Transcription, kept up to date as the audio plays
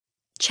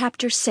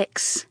Chapter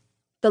 6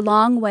 The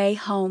Long Way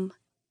Home.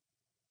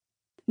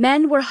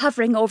 Men were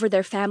hovering over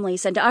their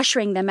families and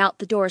ushering them out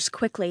the doors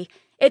quickly.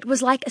 It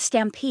was like a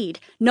stampede.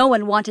 No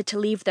one wanted to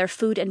leave their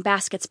food and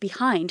baskets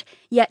behind,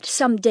 yet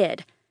some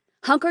did.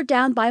 Hunkered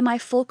down by my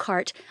full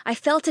cart, I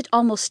felt it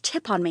almost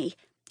tip on me.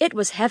 It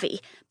was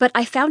heavy, but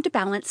I found a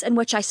balance in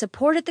which I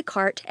supported the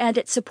cart and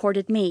it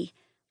supported me.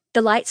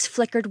 The lights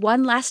flickered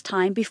one last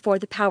time before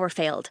the power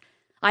failed.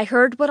 I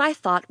heard what I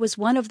thought was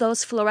one of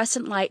those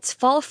fluorescent lights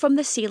fall from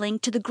the ceiling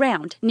to the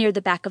ground near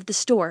the back of the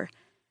store.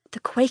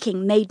 The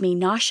quaking made me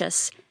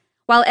nauseous.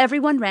 While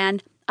everyone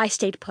ran, I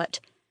stayed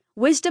put.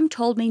 Wisdom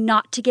told me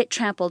not to get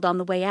trampled on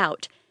the way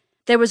out.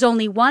 There was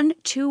only one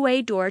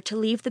two-way door to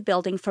leave the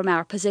building from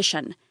our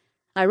position.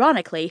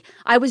 Ironically,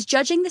 I was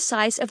judging the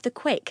size of the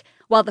quake,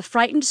 while the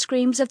frightened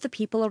screams of the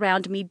people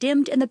around me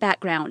dimmed in the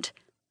background.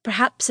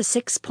 Perhaps a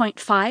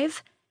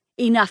 6.5?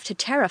 Enough to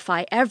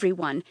terrify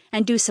everyone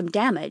and do some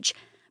damage.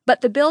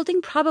 But the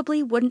building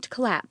probably wouldn't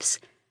collapse.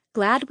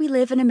 Glad we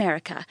live in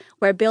America,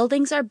 where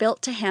buildings are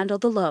built to handle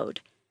the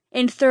load.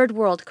 In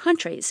third-world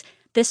countries,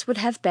 this would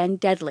have been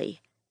deadly.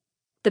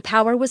 The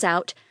power was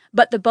out,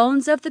 but the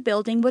bones of the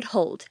building would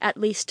hold, at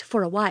least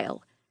for a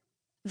while.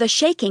 The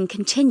shaking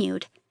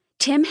continued.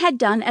 Tim had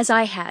done as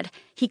I had.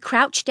 He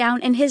crouched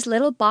down in his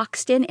little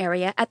boxed-in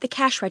area at the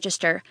cash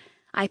register.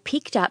 I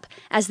peeked up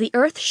as the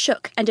earth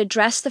shook and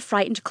addressed the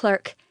frightened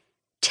clerk.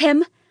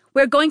 "Tim,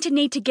 we're going to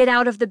need to get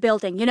out of the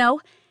building, you know?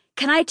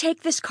 Can I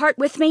take this cart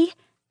with me?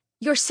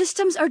 Your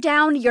systems are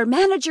down, your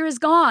manager is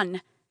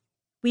gone."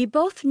 We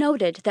both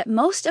noted that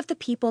most of the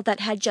people that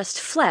had just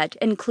fled,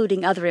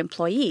 including other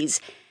employees,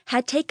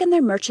 had taken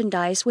their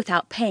merchandise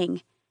without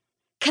paying.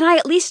 "Can I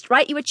at least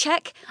write you a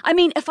check? I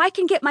mean, if I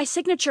can get my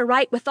signature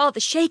right with all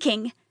the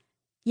shaking."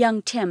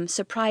 Young Tim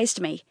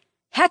surprised me.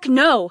 "Heck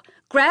no!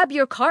 Grab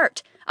your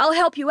cart. I'll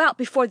help you out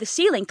before the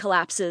ceiling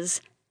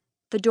collapses."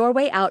 The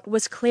doorway out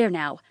was clear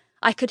now.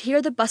 I could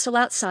hear the bustle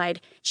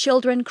outside,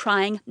 children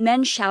crying,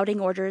 men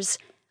shouting orders.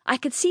 I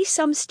could see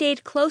some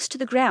stayed close to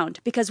the ground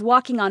because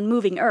walking on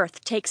moving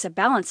earth takes a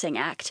balancing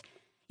act.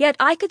 Yet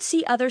I could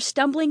see others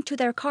stumbling to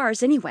their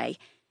cars anyway.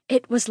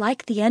 It was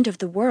like the end of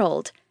the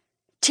world.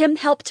 Tim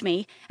helped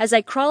me as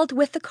I crawled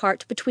with the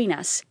cart between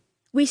us.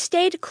 We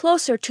stayed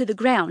closer to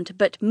the ground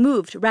but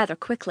moved rather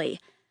quickly.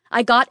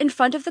 I got in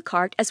front of the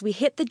cart as we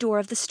hit the door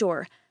of the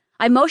store.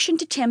 I motioned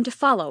to Tim to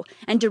follow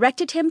and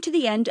directed him to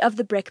the end of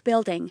the brick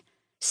building.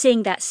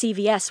 Seeing that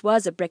CVS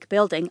was a brick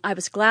building, I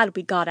was glad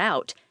we got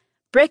out.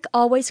 Brick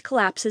always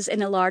collapses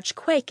in a large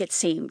quake, it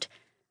seemed.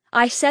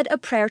 I said a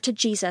prayer to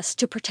Jesus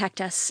to protect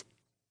us.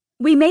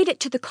 We made it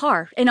to the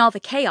car. In all the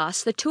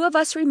chaos, the two of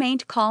us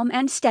remained calm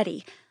and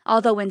steady,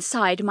 although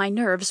inside my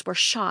nerves were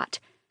shot.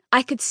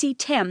 I could see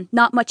Tim,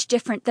 not much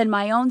different than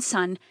my own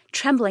son,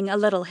 trembling a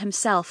little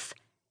himself.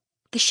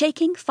 The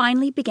shaking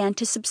finally began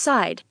to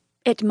subside.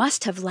 It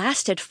must have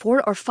lasted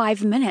 4 or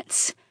 5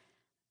 minutes.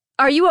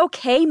 "Are you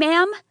okay,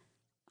 ma'am?"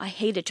 I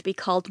hated to be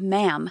called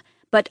ma'am,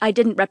 but I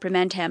didn't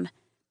reprimand him.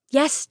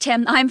 "Yes,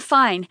 Tim, I'm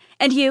fine.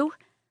 And you?"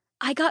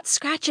 "I got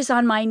scratches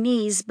on my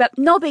knees, but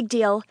no big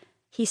deal,"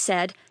 he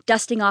said,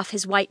 dusting off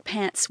his white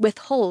pants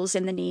with holes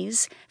in the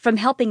knees from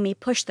helping me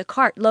push the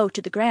cart low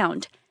to the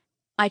ground.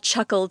 I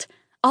chuckled.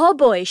 "All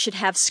boys should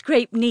have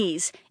scraped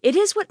knees. It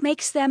is what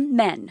makes them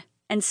men,"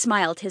 and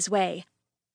smiled his way.